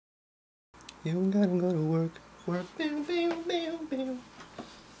You don't gotta go to work. Work. Bam, bam, bam, bam.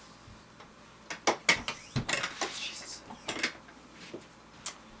 Jesus.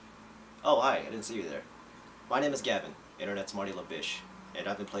 Oh, hi. I didn't see you there. My name is Gavin. Internet's Marty LaBish. And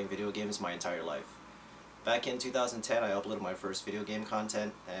I've been playing video games my entire life. Back in 2010, I uploaded my first video game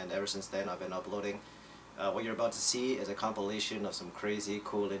content, and ever since then I've been uploading. What you're about to see is a compilation of some crazy,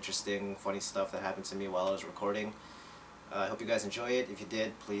 cool, interesting, funny stuff that happened to me while I was recording. I hope you guys enjoy it. If you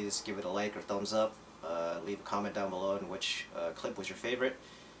did, please give it a like or thumbs up. Leave a comment down below on which clip was your favorite.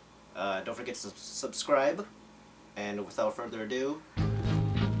 Don't forget to subscribe. And without further ado,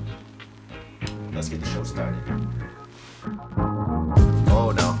 let's get the show started.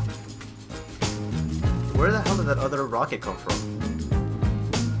 Oh no. Where the hell did that other rocket come from?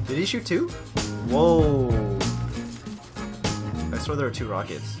 Did he shoot two? Whoa. I swear there were two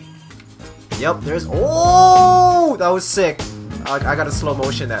rockets. Yep, there's... Oh! That was sick. I got a slow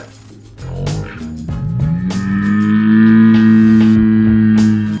motion that.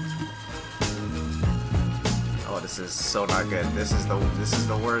 Oh, this is so not good. This is the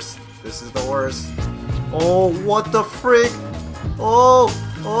worst. This is the worst. Oh, what the frick? Oh!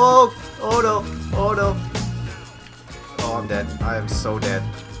 Oh! Oh no! Oh no! Oh, I'm dead. I am so dead.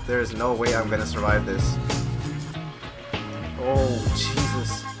 There is no way I'm gonna survive this. Oh,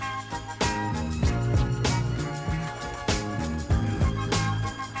 Jesus.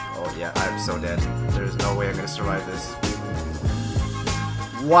 Oh yeah, I'm so dead. There's no way I'm gonna survive this.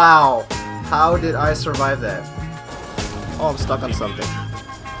 Wow! How did I survive that? Oh, I'm stuck on something.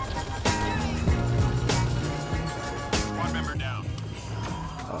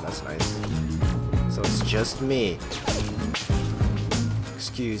 Oh, that's nice. So it's just me.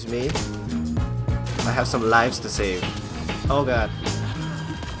 Excuse me. I have some lives to save. Oh god.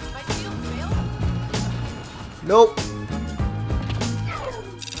 Nope.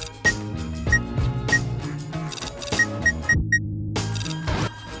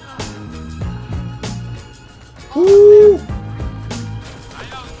 Woo!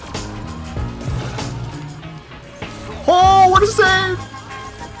 Oh, what a save!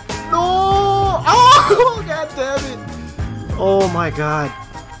 No! Oh, god damn it! Oh my god.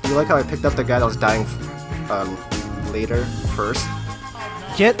 Do you like how I picked up the guy that was dying later first?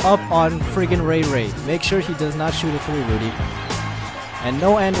 Get up on friggin' Ray Ray. Make sure he does not shoot a 3, Rudy. And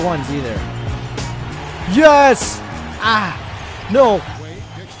no and ones either. Yes! Ah! No!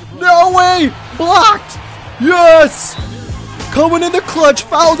 No way! Blocked! Yes! Coming in the clutch,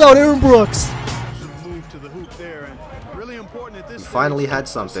 fouled out Aaron Brooks. We finally had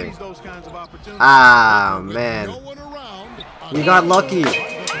something. Ah, man. We got lucky.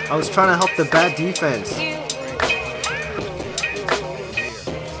 I was trying to help the bad defense.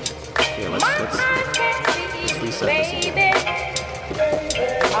 Okay, let's reset this again.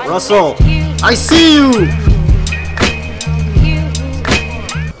 Russell, I see you!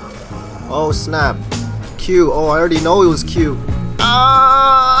 Oh snap. Q. Oh, I already know it was Q.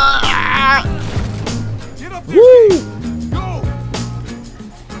 Ah! Woo!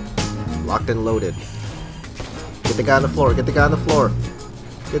 Locked and loaded. Get the guy on the floor. Get the guy on the floor.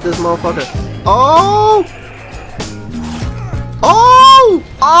 Get this motherfucker. Oh! Oh!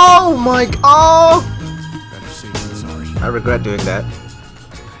 Oh my god! Oh! I regret doing that.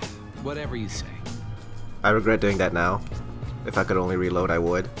 Whatever you say. I regret doing that now. If I could only reload, I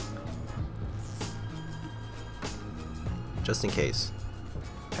would. Just in case.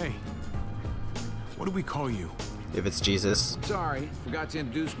 Hey, what do we call you? If it's Jesus. Sorry, forgot to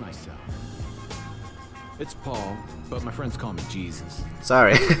introduce myself. It's Paul, but my friends call me Jesus.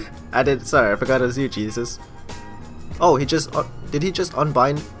 Sorry. Sorry, I forgot it was you, Jesus. Oh, he just... did he just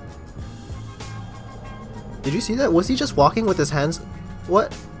unbind? Did you see that? Was he just walking with his hands?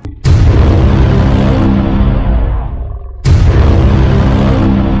 What?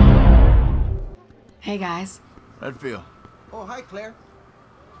 Hey guys. How'd it feel? Oh, hi, Claire.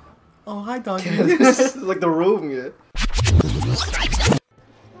 Oh, hi, Donkey. This is like the room, yeah.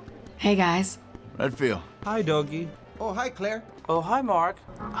 Hey guys. How'd it feel? Hi, doggy. Oh, hi, Claire. Oh, hi, Mark.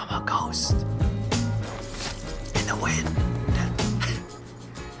 I'm a ghost. In the wind.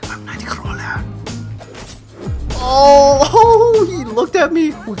 I'm Nightcrawler. Oh, he looked at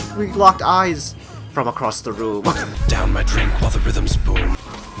me. We locked eyes from across the room. Down my drink while the rhythms boom.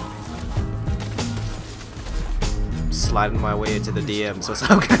 Sliding my way into the DMs. What's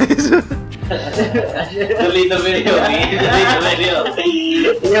up, guys? Delete the video, please. Delete the video.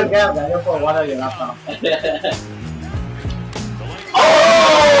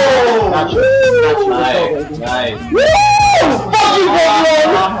 Oh! That's nice. Nice. Woo!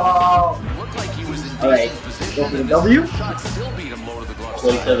 Alright. Go for the W.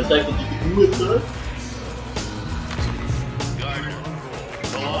 27 seconds, you can do it, son.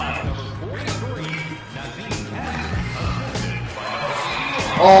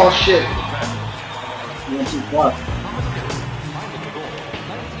 Oh shit! You went too far.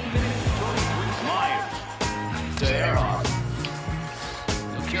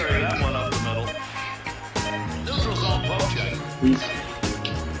 You'll carry that one up the middle. This was all poke check. Please.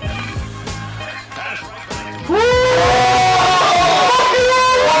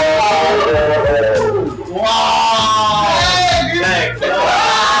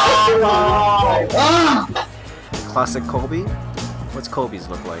 Classic Kobe? What's Kobe's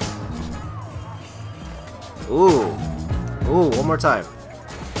look like? Ooh. Ooh, one more time.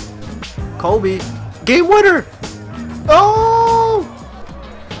 Kobe. Game winner! Oh!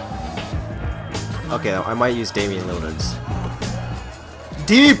 Okay, I might use Damian Lillard's.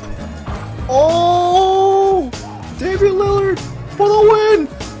 Deep! Oh! Damian Lillard for the win!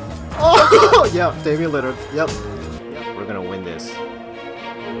 Oh! Yeah, Damian Lillard. Yep. We're gonna win this.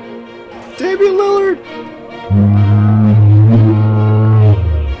 Damian Lillard!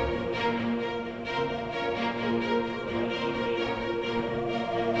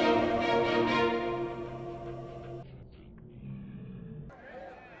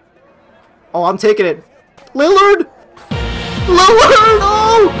 Oh, I'm taking it. Lillard! Lillard!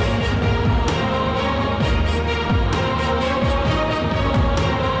 Oh!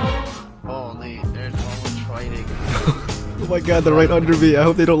 Holy, there's almost fighting. Oh my god, they're right under me. I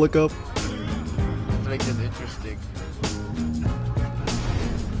hope they don't look up. Let's make this interesting.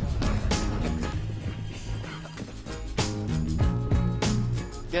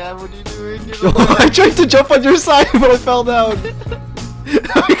 Yeah, what are you doing? I tried to jump on your side, but I fell down.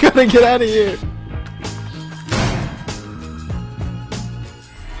 I gotta get out of here.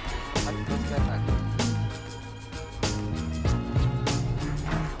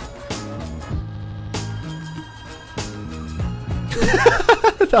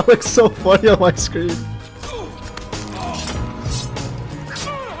 That looks so funny on my screen.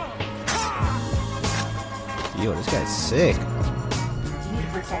 Yo, this guy's sick. You need to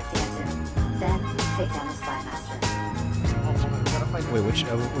protect the exit. Then take down the spy master. Wait, which?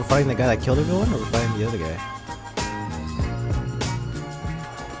 We're fighting the guy that killed everyone, or we're fighting the other guy?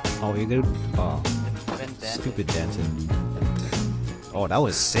 Oh, you good? Oh, stupid dancing. Oh, that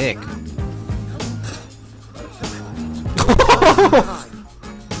was sick.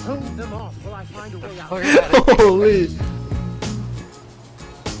 Holy!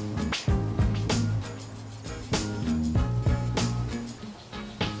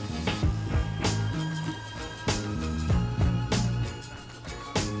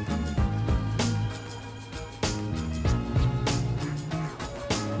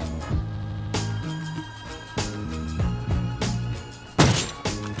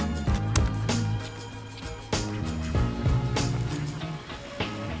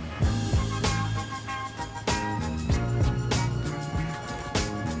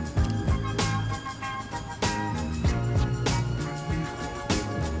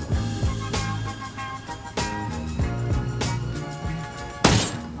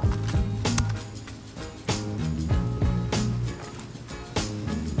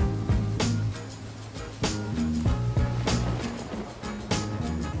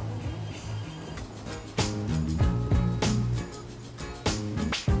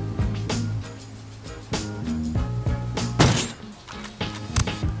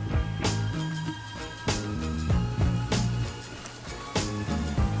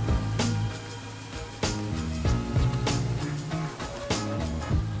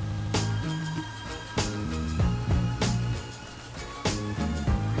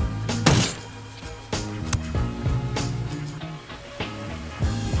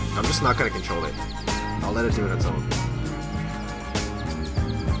 I'm just not gonna control it. I'll let it do it on its own.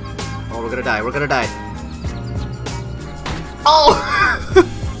 Oh, we're gonna die. We're gonna die. Oh!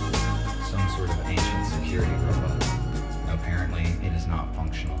 Some sort of ancient security robot. Apparently, it is not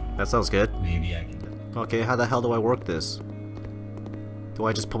functional. That sounds good. Maybe I can... Okay, how the hell do I work this? Do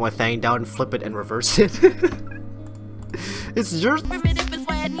I just put my thing down and flip it and reverse it? It's yours.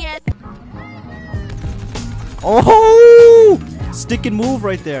 Oh! Stick and move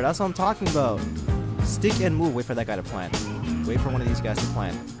right there. That's what I'm talking about. Stick and move. Wait for that guy to plant. Wait for one of these guys to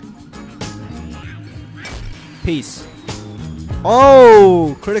plant. Peace.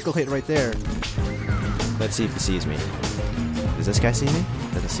 Oh! Critical hit right there. Let's see if he sees me. Does this guy see me?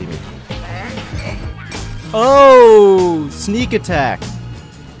 Doesn't see me. Oh! Sneak attack.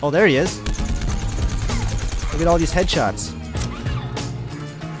 Oh, there he is. Look at all these headshots.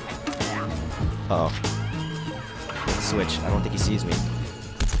 Uh-oh. Let's switch. I don't think he sees me.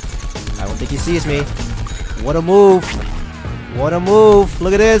 think he sees me. What a move! What a move!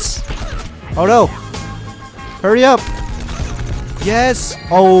 Look at this! Oh no! Hurry up! Yes!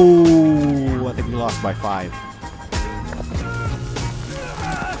 Oh! I think we lost by 5.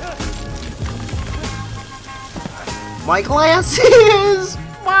 My glasses!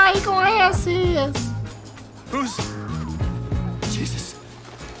 My glasses! Who's... Jesus.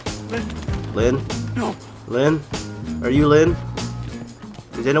 Lynn? No. Lynn? Are you Lynn?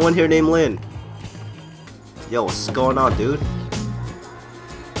 Is anyone here named Lynn? Yo, what's going on, dude?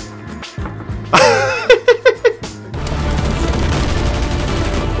 I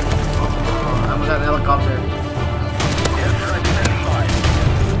was at an helicopter.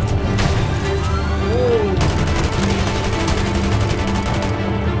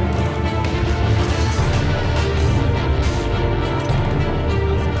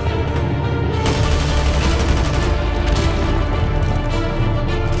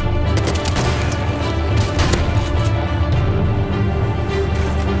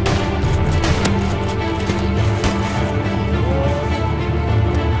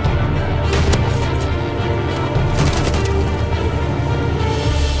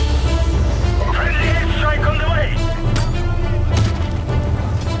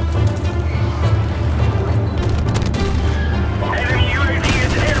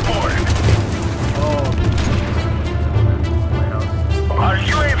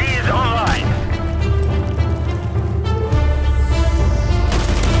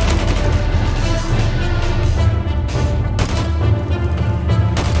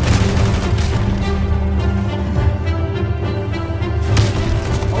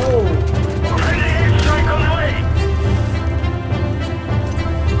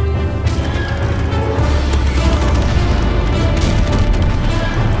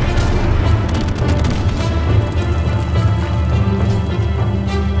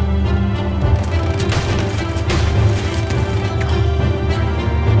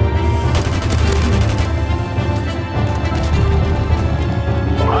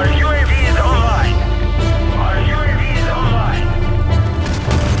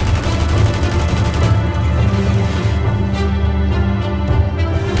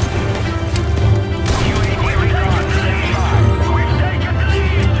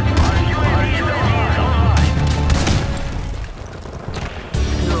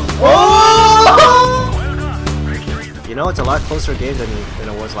 You know, it's a lot closer game than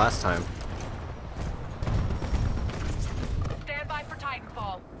it was last time. Stand by for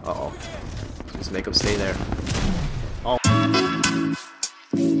Titanfall. Uh-oh. Just make him stay there. Oh.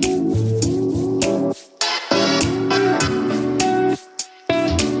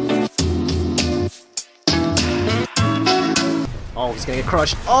 Oh, he's gonna get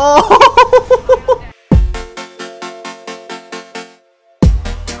crushed. Oh!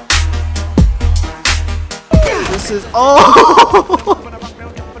 This is... Oh!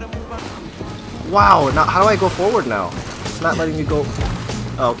 Wow, now how do I go forward now? It's not letting me go...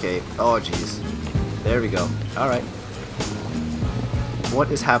 Okay. Oh, jeez. There we go. Alright. What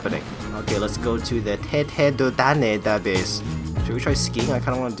is happening? Okay, let's go to the Tete Dodane base. Should we try skiing? I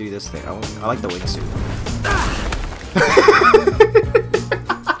kind of want to do this thing. I like the wingsuit.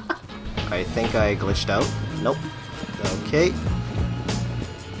 I think I glitched out. Nope. Okay.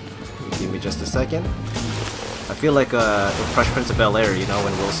 Give me just a second. I feel like in Fresh Prince of Bel-Air, you know,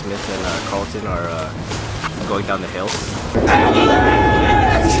 when Will Smith and Carlton are going down the hill.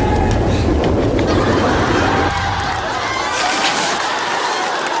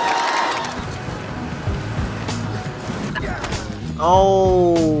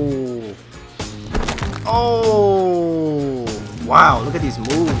 Oh! Oh! Wow, look at these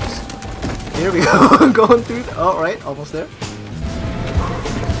moves. Here we go, going through. Oh, right, almost there.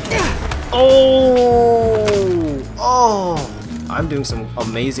 Oh! Oh! I'm doing some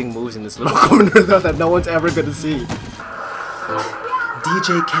amazing moves in this little corner though that no one's ever gonna see.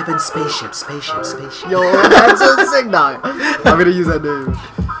 DJ Kevin Spaceship. Yo, that's so sick now. I'm gonna use that name.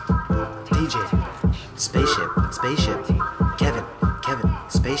 DJ Spaceship. Kevin,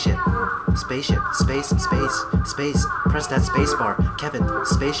 Spaceship. Space. Press that space bar. Kevin,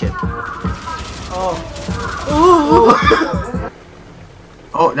 Spaceship. Oh. Ooh.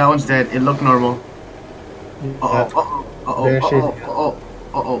 Oh, that one's dead. It looked normal. Oh,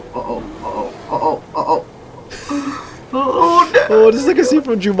 this is like a scene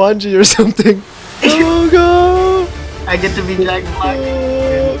from Jumanji or something. Oh god! I get to be Jack Black.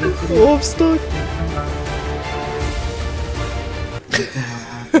 Oh, I'm stuck.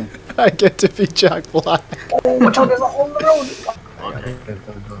 I get to be Jack Black. Oh, watch out, there's a hole in the road. Okay.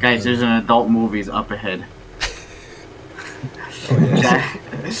 Guys, there's an adult movies up ahead.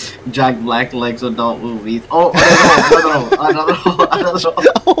 Jack Black likes adult movies. Oh, another hole.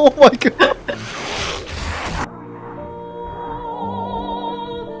 Oh my god.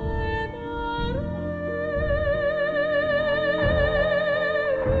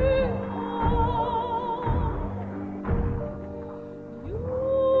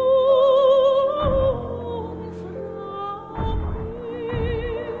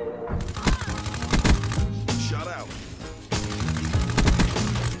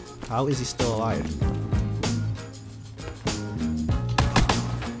 How is he still alive?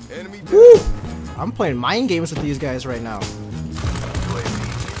 Woo! I'm playing mind games with these guys right now.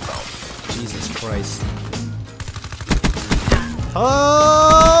 Jesus Christ. Oh!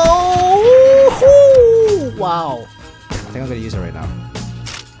 Wow. I think I'm gonna use it right now.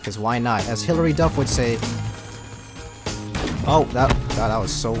 Because why not? As Hillary Duff would say. Oh, that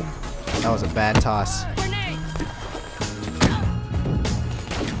was so... That was a bad toss.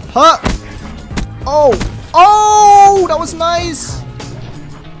 Huh! Oh! Oh! That was nice!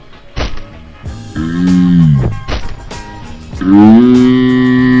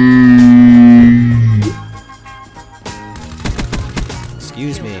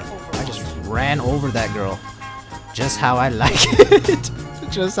 Excuse me. I just ran over that girl. Just how I like it.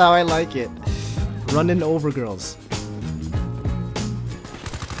 Just how I like it. Running over girls.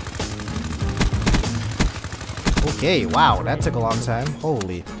 Okay, wow, that took a long time.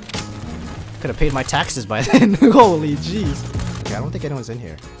 Holy. Could have paid my taxes by then. Holy jeez. Okay, I don't think anyone's in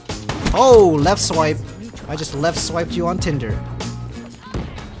here. Oh, left swipe. I just left swiped you on Tinder.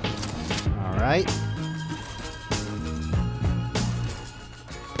 Alright.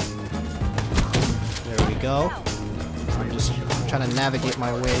 There we go. I'm just trying to navigate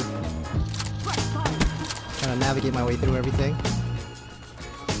my way. Trying to navigate my way through everything.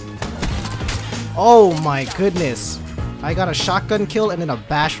 Oh my goodness. I got a shotgun kill and then a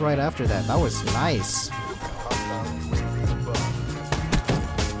bash right after that. That was nice.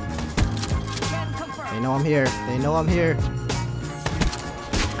 They know I'm here. They know I'm here.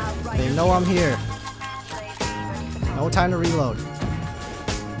 They know I'm here. No time to reload.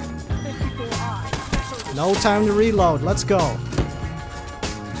 No time to reload. Let's go.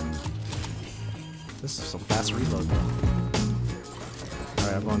 This is some fast reload though.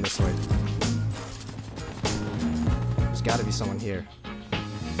 Alright, I'm going this way. There's gotta be someone here.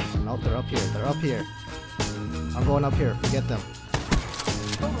 Nope, they're up here. They're up here. I'm going up here. Forget them.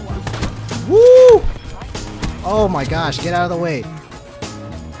 Woo! Oh my gosh, get out of the way.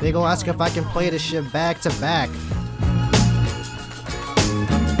 They gonna ask if I can play this shit back to back.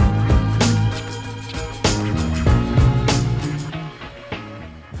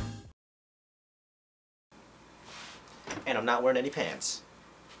 And I'm not wearing any pants.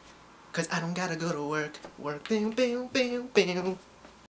 Cause I don't gotta go to work. Work, bing, bing, bing, bing.